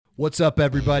What's up,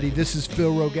 everybody? This is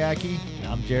Phil Rogacki. And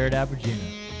I'm Jared Abergina.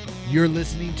 You're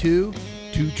listening to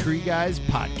Two Tree Guys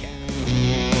Podcast.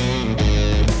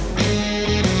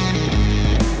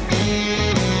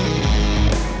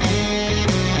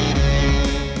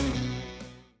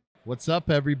 What's up,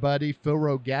 everybody? Phil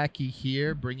Rogacki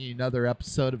here, bringing you another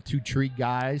episode of Two Tree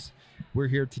Guys. We're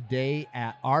here today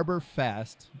at Arbo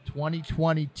Fest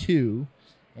 2022,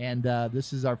 and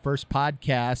this is our first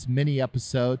podcast mini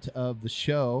episode of the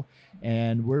show,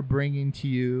 and we're bringing to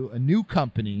you a new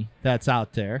company that's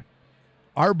out there,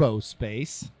 Arbo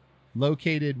Space,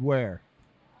 located where?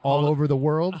 All over the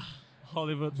world?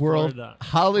 Florida.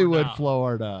 Hollywood,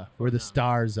 Florida, where the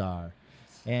stars are.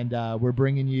 And we're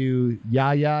bringing you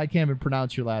Yahya. I can't even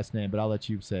pronounce your last name, but I'll let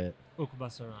you say it.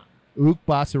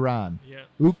 Ucbasaran. Yeah.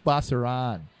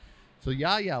 Ucbasaran. So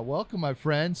Yahya, welcome, my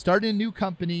friend. Starting a new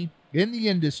company in the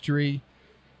industry.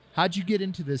 How'd you get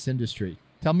into this industry?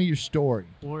 Tell me your story.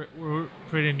 We're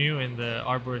pretty new in the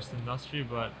arborist industry,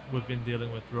 but we've been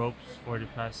dealing with ropes for the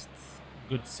past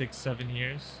good 6-7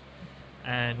 years.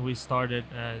 And we started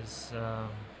as a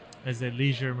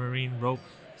leisure marine rope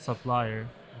supplier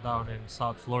down in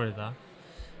South Florida.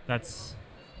 That's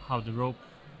how the rope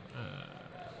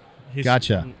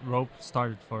rope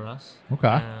started for us.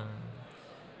 Okay.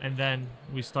 And then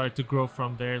we started to grow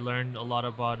from there, learned a lot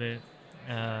about it.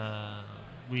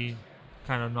 We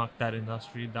kind of knocked that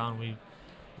industry down.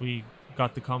 We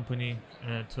got the company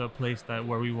to a place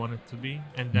where we wanted to be,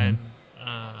 and then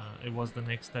it was the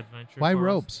next adventure. Why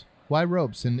ropes? Why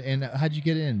ropes? And how'd you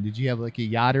get in? Did you have like a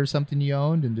yacht or something you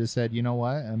owned and just said, you know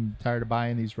what, I'm tired of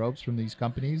buying these ropes from these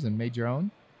companies, and made your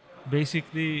own?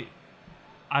 Basically,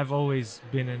 I've always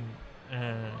been in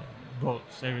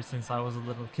boats ever since I was a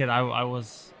little kid. I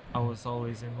was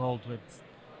always involved with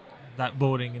that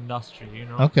boating industry, you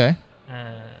know. Okay.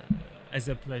 As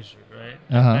a pleasure, right?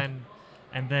 Uh-huh.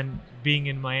 And then being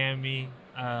in Miami,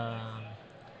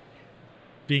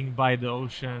 being by the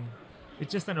ocean,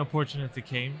 it's just an opportunity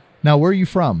came. Now, where are you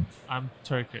from? I'm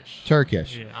Turkish.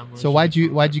 Turkish. Yeah, I'm so why'd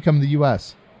you come to the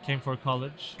U.S.? Came for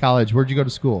college. College. Where'd you go to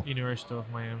school? University of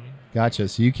Miami. Gotcha.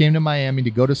 So you came to Miami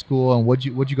to go to school, and what'd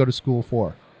you go to school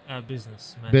for?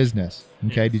 Business. Business.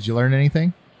 Okay. Yes. Did you learn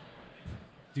anything?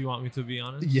 Do you want me to be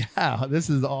honest? Yeah. There's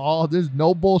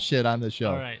no bullshit on the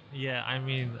show. All right. Yeah. I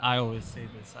mean, I always say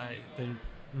this. The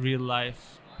real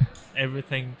life,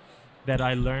 everything that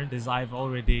I learned is I've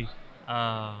already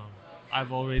kind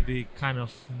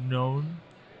of known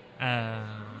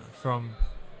from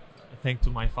thanks to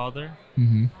my father,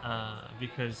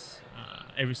 because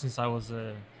ever since I was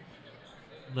a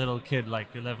little kid,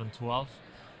 like 11, 12,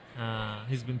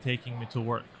 he's been taking me to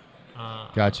work.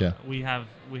 Gotcha. We have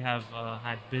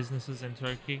had businesses in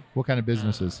Turkey. What kind of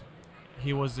businesses?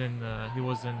 He was in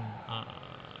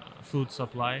food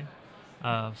supply,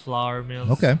 flour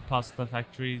mills, pasta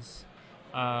factories.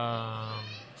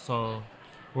 So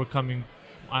we're coming.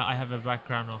 I have a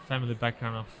family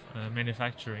background of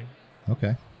manufacturing.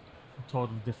 Okay.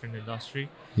 Totally different industry.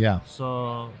 Yeah.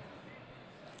 So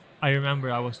I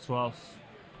remember I was 12.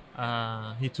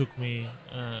 He took me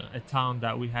a town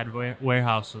that we had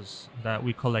warehouses that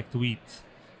we collect wheat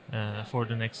for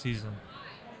the next season,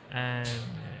 and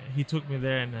he took me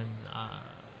there, and then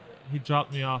he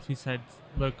dropped me off. He said,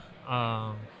 "Look,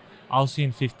 I'll see you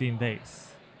in 15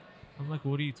 days." I'm like,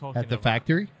 "What are you talking about?" At the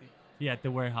factory? Yeah, at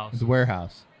the warehouse. The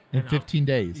warehouse. In 15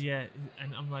 days. Yeah,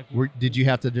 and I'm like, did you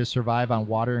have to just survive on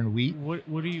water and wheat?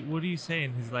 What are you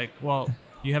saying? He's like, well,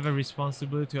 you have a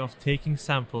responsibility of taking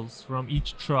samples from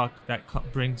each truck that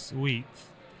brings wheat,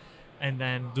 and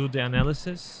then do the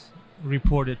analysis,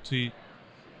 report it to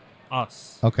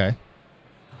us. Okay.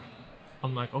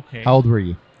 I'm like, okay. How old were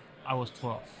you? I was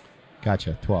 12.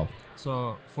 Gotcha, 12.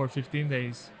 So for 15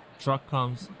 days, truck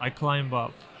comes, I climb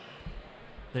up.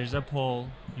 There's a pole,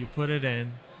 you put it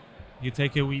in, you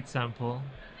take a wheat sample,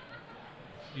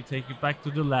 you take it back to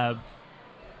the lab,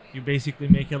 you basically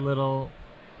make a little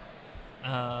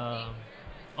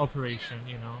operation,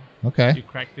 you know. Okay. You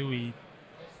crack the wheat,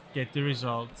 get the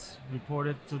results, report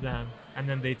it to them, and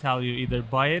then they tell you either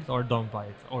buy it or don't buy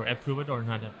it, or approve it or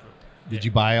not approve it. Did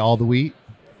you buy all the wheat?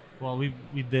 Well, we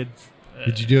did.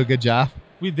 Did you do a good job?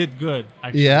 We did good,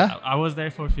 actually. Yeah? I was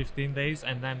there for 15 days,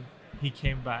 and then he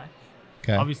came back.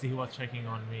 Okay. Obviously, he was checking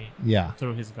on me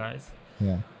through his guys.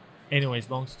 Yeah. Anyways,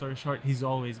 long story short, he's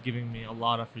always giving me a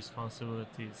lot of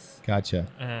responsibilities. Gotcha.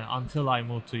 Until I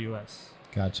moved to US.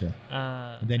 Gotcha.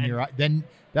 Then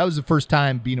that was the first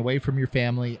time being away from your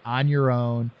family on your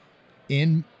own.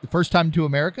 In the first time to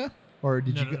America, or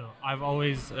did you? No. I've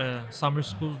always summer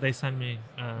schools. They send me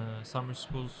summer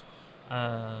schools,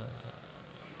 and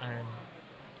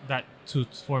that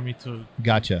for me to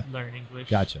Gotcha. learn English.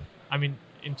 Gotcha. I mean,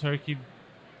 in Turkey,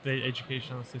 the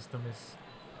educational system is,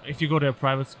 if you go to a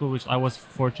private school, which I was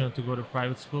fortunate to go to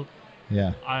private school,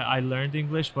 Yeah. I learned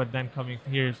English, but then coming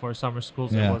here for summer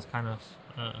schools, Yeah. it was kind of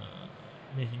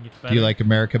making it better. Do you like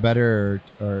America better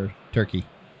or Turkey?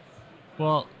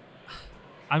 Well,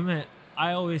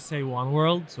 I always say one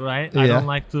world, right? Yeah. I don't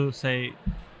like to say.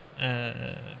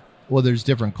 Well, there's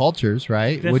different cultures,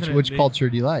 right? Which Definitely. culture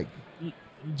do you like?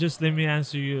 Just let me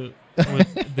answer you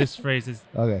with this phrase: is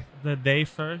Okay. the day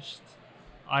first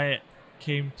I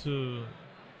came to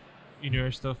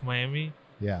University of Miami,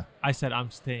 Yeah. I said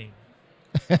I'm staying.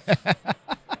 I'm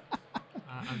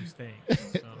staying.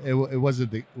 So. It was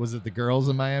it the girls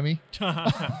in Miami?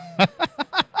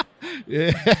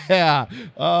 Yeah.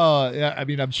 Oh, yeah. I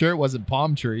mean, I'm sure it wasn't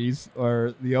palm trees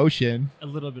or the ocean. A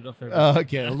little bit of everything.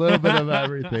 Okay, a little bit of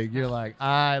everything. You're like,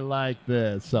 I like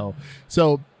this. So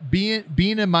being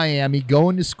in Miami,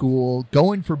 going to school,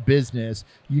 going for business,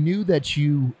 you knew that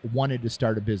you wanted to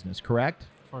start a business, correct?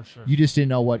 For sure. You just didn't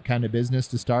know what kind of business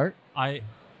to start? I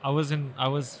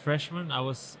was freshman. I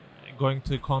was going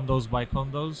to condos by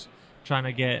condos, trying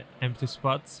to get empty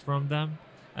spots from them,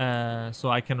 so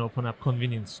I can open up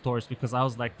convenience stores, because I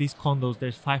was like, these condos,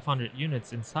 there's 500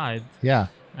 units inside. Yeah.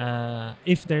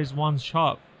 If there's one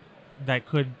shop that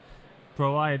could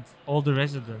provide all the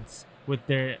residents with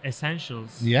their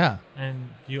essentials, Yeah.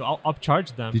 and you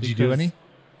upcharge them. Did you do any?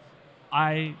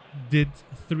 I did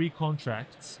 3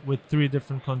 contracts with 3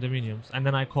 different condominiums, and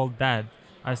then I called Dad.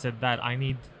 I said, Dad, I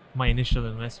need my initial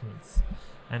investments.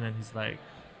 And then he's like,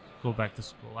 go back to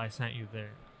school. I sent you there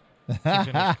to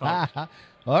finish college.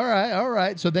 All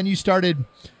right. So then you started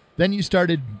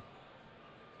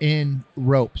in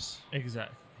ropes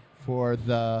Exactly. for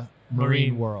the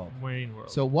marine world. Marine world.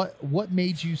 So what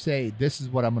made you say this is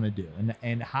what I'm going to do,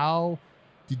 and how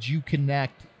did you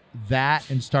connect that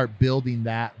and start building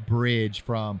that bridge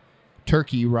from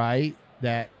Turkey, right?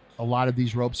 That a lot of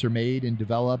these ropes are made and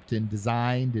developed and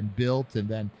designed and built, and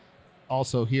then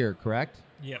also here, correct?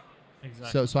 Yep,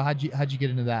 exactly. So how'd you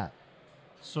get into that?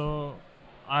 So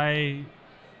I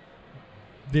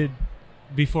did,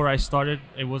 before I started,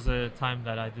 it was a time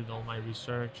that I did all my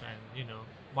research and,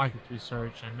 market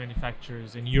research and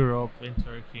manufacturers in Europe, in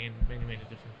Turkey, in many, many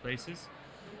different places.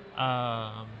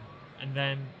 And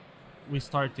then we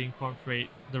started to incorporate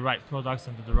the right products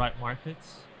into the right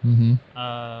markets. Mm-hmm.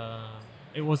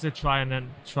 It was a try and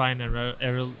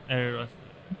error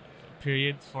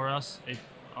period for us. It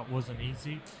wasn't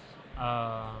easy.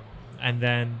 And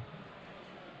then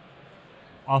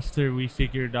after we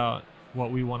figured out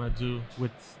what we want to do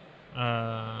with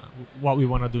what we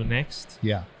want to do next,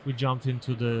 Yeah. we jumped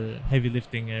into the heavy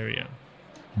lifting area.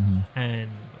 Mm-hmm.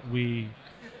 And we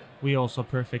also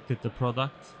perfected the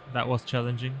product. That was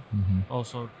challenging. Mm-hmm.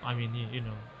 Also, I mean,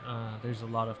 there's a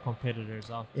lot of competitors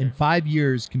out there. In 5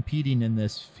 years competing in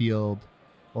this field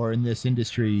or in this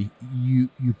industry, you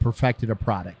perfected a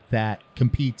product that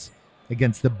competes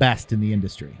against the best in the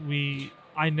industry.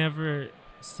 I never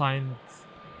signed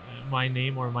my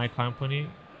name or my company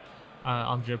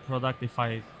under a product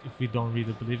if we don't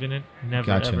really believe in it. Never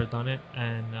Gotcha. ever done it,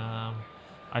 and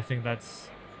I think that's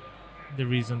the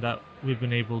reason that we've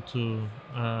been able to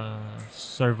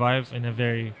survive in a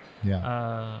very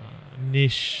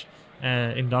niche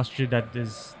industry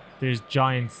there's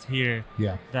giants here.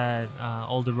 Yeah. That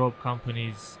all the rope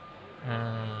companies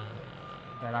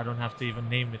that I don't have to even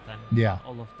name it, and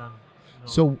all of them.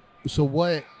 So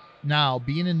what now,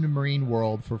 being in the marine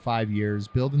world for 5 years,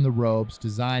 building the ropes,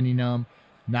 designing them,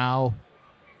 now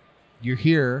you're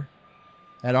here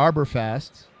at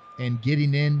Arborfest and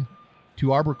getting in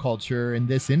to arboriculture in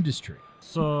this industry.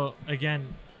 So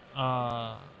again,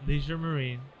 leisure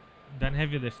marine, then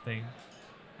heavy lifting,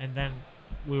 and then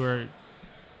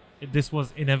this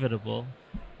was inevitable.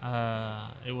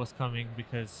 It was coming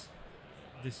because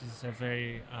this is a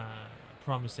very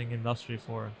promising industry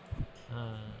for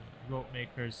rope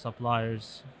makers,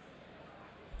 suppliers,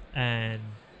 and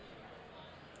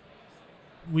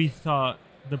we thought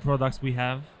the products we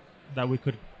have that we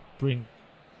could bring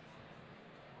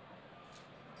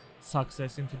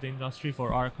success into the industry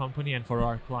for our company and for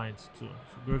our clients too.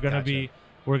 So we're gonna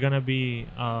be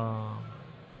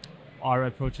our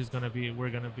approach is gonna be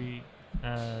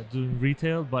doing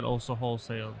retail but also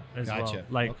wholesale as well,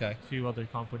 like a few other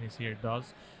companies here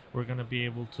does. We're gonna be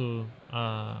able to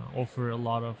offer a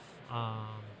lot of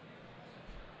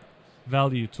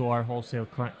value to our wholesale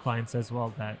clients as well,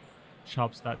 that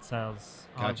shops that sells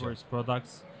Arbor's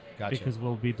products, because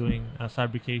we'll be doing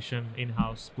fabrication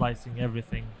in-house, splicing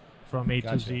everything from A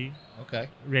to Z,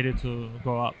 ready to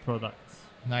go out products.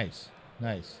 Nice.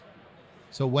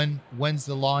 So when's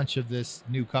the launch of this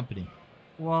new company?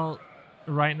 Well,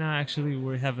 right now actually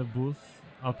we have a booth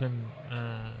up in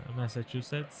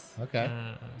Massachusetts. Okay.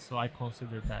 So I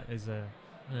consider that as a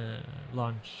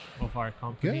launch of our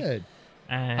company. Good.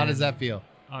 And How does that feel?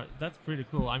 that's pretty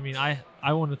cool. I mean, I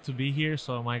wanted to be here,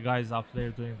 so my guy's up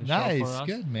there doing the show for Nice. us.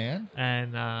 Good, man.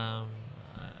 And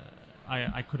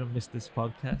I couldn't miss this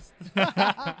podcast.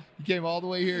 You came all the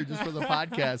way here just for the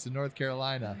podcast in North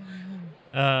Carolina.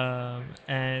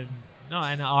 And no,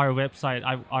 and our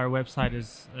website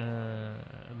is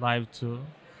live too,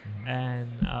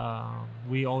 and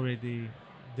we already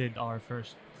did our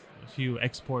first few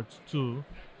exports too,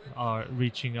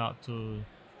 reaching out to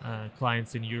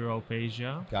clients in Europe,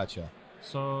 Asia. Gotcha.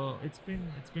 So it's been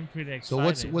pretty So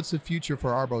exciting. what's the future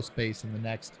for Arbo Space in the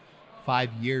next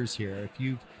 5 years here? If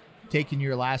you've taken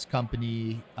your last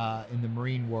company in the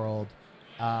marine world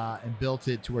and built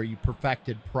it to where you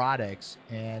perfected products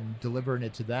and delivering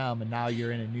it to them, and now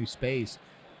you're in a new space,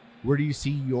 where do you see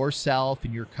yourself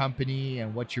and your company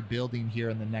and what you're building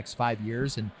here in the next 5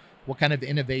 years, and what kind of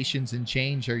innovations and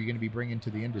change are you going to be bringing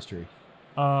to the industry?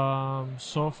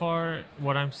 So far,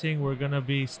 what I'm seeing, we're gonna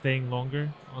be staying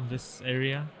longer on this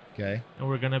area, Okay. and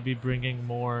we're gonna be bringing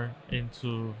more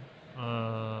into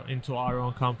our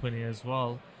own company as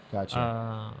well.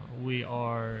 Gotcha. We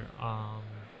are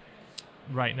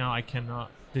right now, I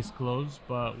cannot disclose,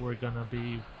 but we're gonna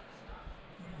be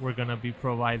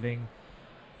providing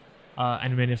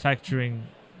and manufacturing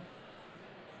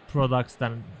products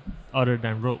other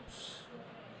than ropes.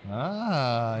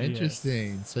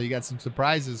 Interesting. Yes. So you got some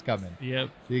surprises coming. Yep.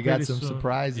 So you got Pretty some soon.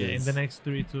 surprises. Yeah, in the next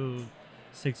 3 to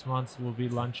 6 months, we'll be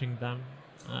launching them.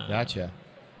 Gotcha.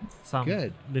 Some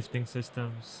Good. lifting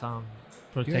systems, some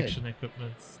protection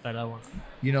equipments that I want.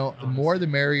 You know, the more the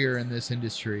merrier in this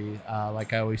industry.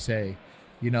 Like I always say,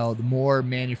 you know, the more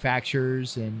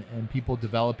manufacturers and people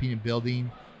developing and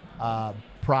building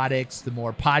products, the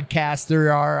more podcasts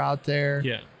there are out there.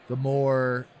 Yeah. The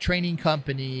more training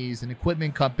companies and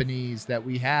equipment companies that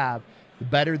we have, the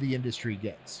better the industry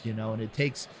gets, you know, and it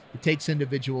takes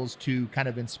individuals to kind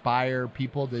of inspire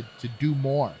people to do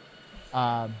more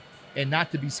and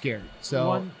not to be scared.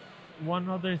 So one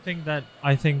other thing that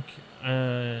I think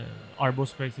Arbo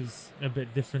Space is a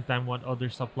bit different than what other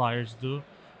suppliers do,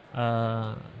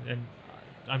 and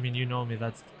I mean, you know me,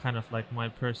 that's kind of like my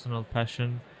personal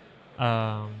passion.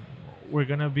 We're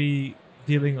gonna be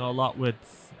dealing a lot with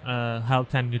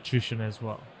health and nutrition as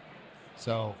well.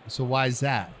 So why is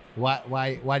that?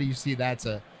 Why do you see that's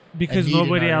a because need in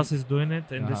nobody our- else is doing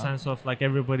it in the Uh-huh. sense of like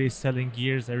everybody's selling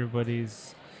gears,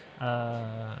 everybody's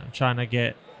trying to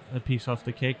get a piece of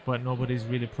the cake, but nobody's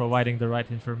really providing the right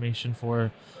information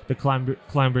for the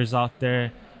climbers out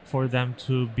there, for them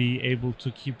to be able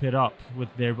to keep it up with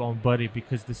their own body,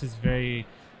 because this is very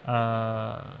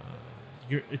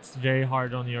it's very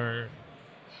hard on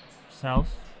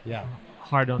yourself, Yeah.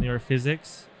 hard on your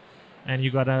physics, and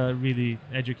you gotta really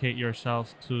educate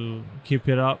yourself to keep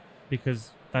it up,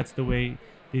 because that's the way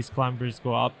these climbers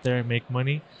go out there and make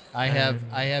money. I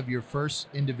have your first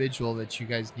individual that you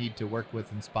guys need to work with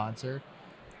and sponsor.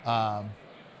 I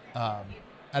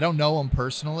don't know him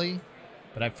personally,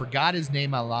 but I forgot his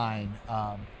name online.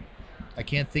 I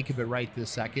can't think of it right this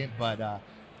second, but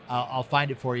I'll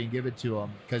find it for you and give it to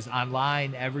him, because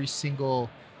online every single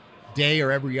day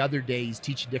or every other day he's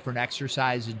teaching different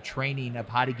exercise and training of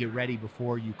how to get ready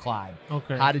before you climb,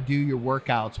 Okay. how to do your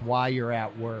workouts while you're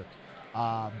at work.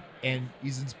 And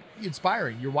he's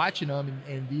inspiring. You're watching him,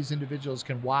 and these individuals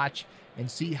can watch and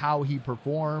see how he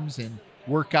performs and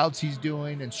workouts he's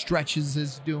doing and stretches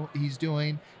he's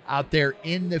doing out there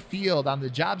in the field on the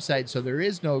job site. So there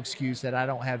is no excuse that I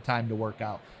don't have time to work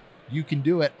out. You can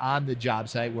do it on the job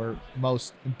site, where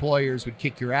most employers would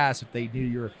kick your ass if they knew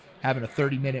you're having a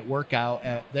 30-minute workout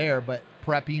there. But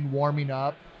prepping, warming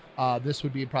up, this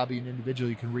would be probably an individual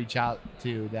you can reach out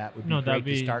to that would be great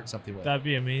to start something with. That'd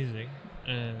be amazing.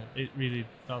 It really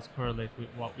does correlate with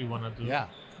what we want to do. Yeah.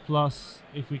 Plus,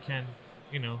 if we can,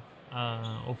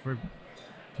 offer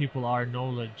people our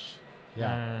knowledge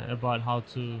about how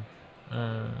to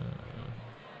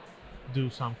do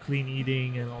some clean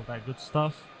eating and all that good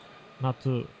stuff. Not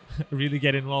to really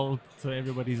get involved to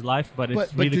everybody's life, but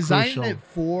it's really designing crucial. it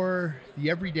for the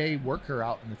everyday worker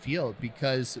out in the field,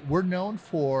 because we're known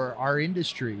for our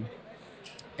industry,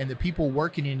 and the people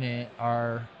working in it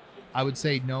are, I would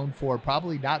say, known for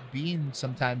probably not being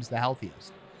sometimes the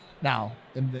healthiest. Now,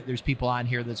 there's people on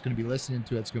here that's going to be listening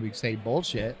to it, that's going to be saying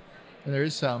bullshit, and there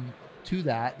is some to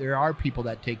that. There are people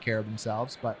that take care of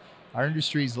themselves, but our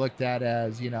industry is looked at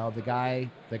as, the guy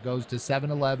that goes to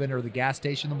 7-Eleven or the gas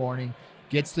station in the morning,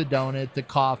 gets the donut, the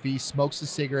coffee, smokes the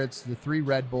cigarettes, the 3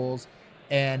 Red Bulls,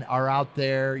 and are out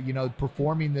there,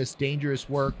 performing this dangerous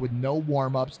work with no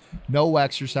warm-ups, no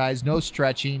exercise, no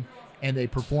stretching, and they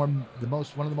perform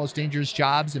one of the most dangerous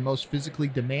jobs and most physically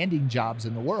demanding jobs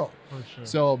in the world. For sure.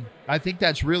 So I think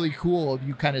that's really cool of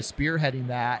you kind of spearheading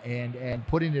that and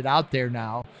putting it out there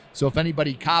now. So if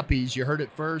anybody copies, you heard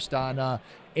it first on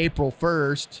April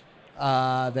 1st,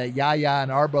 that Yahya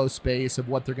and Arbo Space of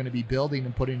what they're going to be building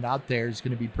and putting it out there is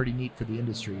going to be pretty neat for the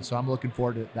industry. So I'm looking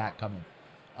forward to that coming.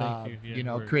 Thank you.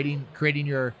 Creating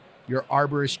your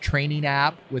arborist training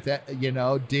app with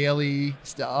daily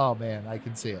stuff. Oh man, I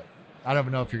can see it. I don't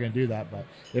even know if you're going to do that, but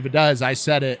if it does, I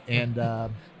said it, and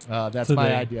that's Today.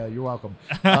 my idea. You're welcome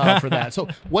for that. So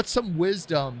what's some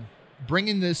wisdom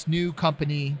bringing this new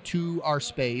company to our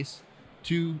space,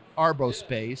 to Arbo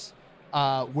Space?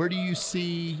 Where do you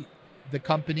see the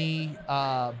company?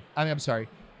 I'm sorry.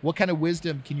 What kind of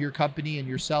wisdom can your company and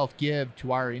yourself give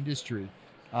to our industry?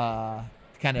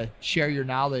 Kind of share your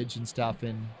knowledge and stuff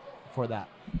and for that.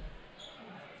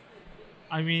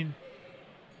 I mean,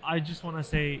 I just want to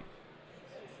say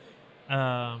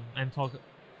and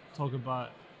talk about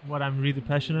what I'm really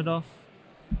passionate of,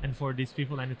 and for these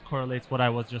people, and it correlates what I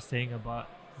was just saying about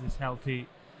this healthy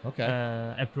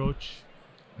approach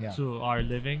to our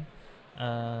living.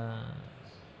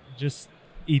 Just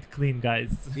eat clean,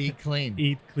 guys. Eat clean.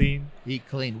 Eat clean. Eat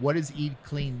clean. What does eat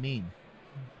clean mean?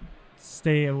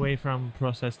 Stay away from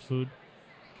processed food.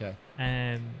 Okay.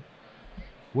 And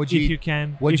what'd you if eat? you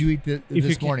can, What'd you eat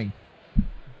this morning?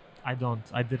 I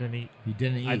didn't eat. You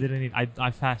didn't eat? I didn't eat.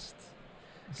 I fast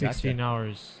 16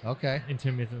 hours. Okay.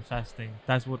 Intermittent fasting.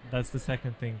 That's the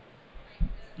second thing.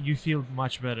 You feel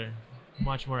much better,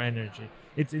 much more energy.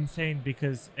 It's insane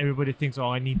because everybody thinks,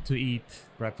 I need to eat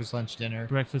breakfast, lunch, dinner.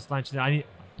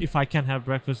 If I can't have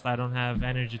breakfast, I don't have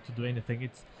energy to do anything.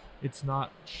 It's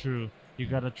not true. You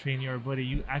gotta train your body.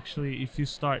 You actually, if you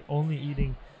start only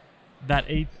eating that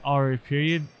 8-hour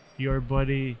period, your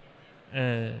body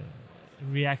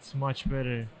reacts much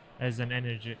better as an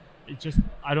energy.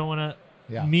 I don't want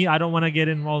to get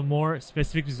involved more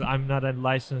specific because I'm not a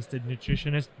licensed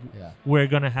nutritionist. We're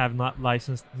gonna have not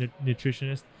licensed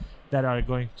nutritionists that are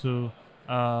going to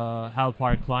help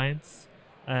our clients,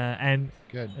 and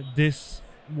good. This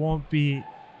will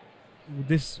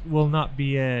not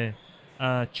be a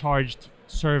charged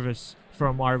service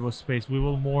from Arbo Space. We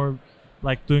will more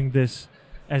like doing this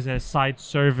as a side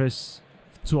service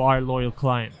to our loyal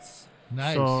clients.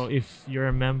 Nice. So if you're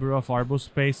a member of Arbo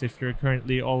Space, if you're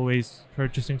currently always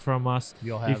purchasing from us,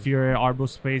 if you're an Arbo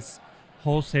Space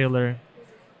wholesaler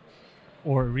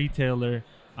or retailer,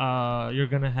 you're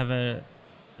going to have a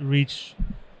reach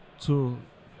to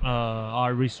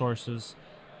our resources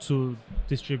to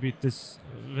distribute this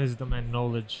wisdom and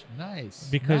knowledge. Nice.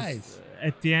 Because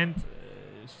at the end,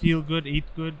 feel good, eat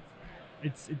good.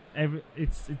 It's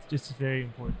just very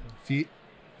important.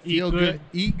 Feel good,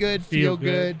 eat good, feel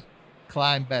good.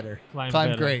 Climb better.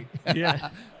 Climb great.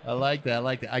 Yeah. I like that.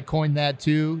 I coined that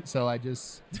too. So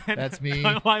that's me.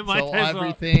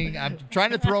 Everything. I'm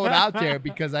trying to throw it out there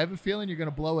because I have a feeling you're going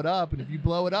to blow it up. And if you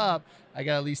blow it up, I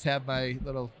got to at least have my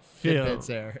little tidbits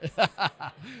there.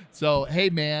 So, hey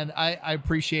man, I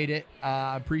appreciate it.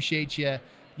 I appreciate you,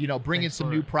 bringing some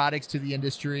new products to the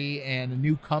industry and a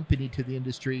new company to the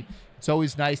industry. It's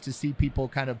always nice to see people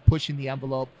kind of pushing the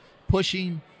envelope,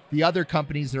 pushing the other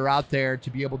companies that are out there to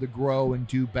be able to grow and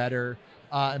do better,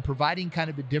 and providing kind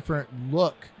of a different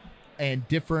look and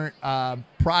different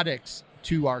products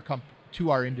to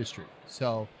our industry.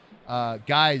 So,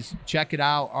 guys, check it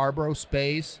out. Arbo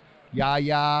Space,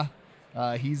 Yahya,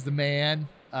 he's the man.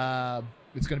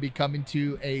 It's going to be coming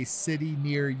to a city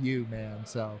near you, man.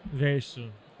 So very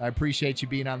soon. I appreciate you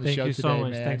being on the show today, so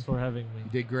much. man. Thanks for having me.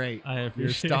 You did great. I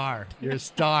appreciate You're a star. You're a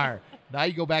star. Now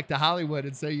you go back to Hollywood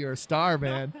and say you're a star,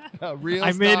 man. A real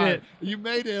star. Made it. You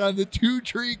made it on the Two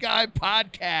Tree Guy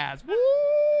podcast.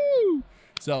 Woo!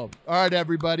 So, all right,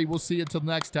 everybody. We'll see you until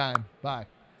next time. Bye.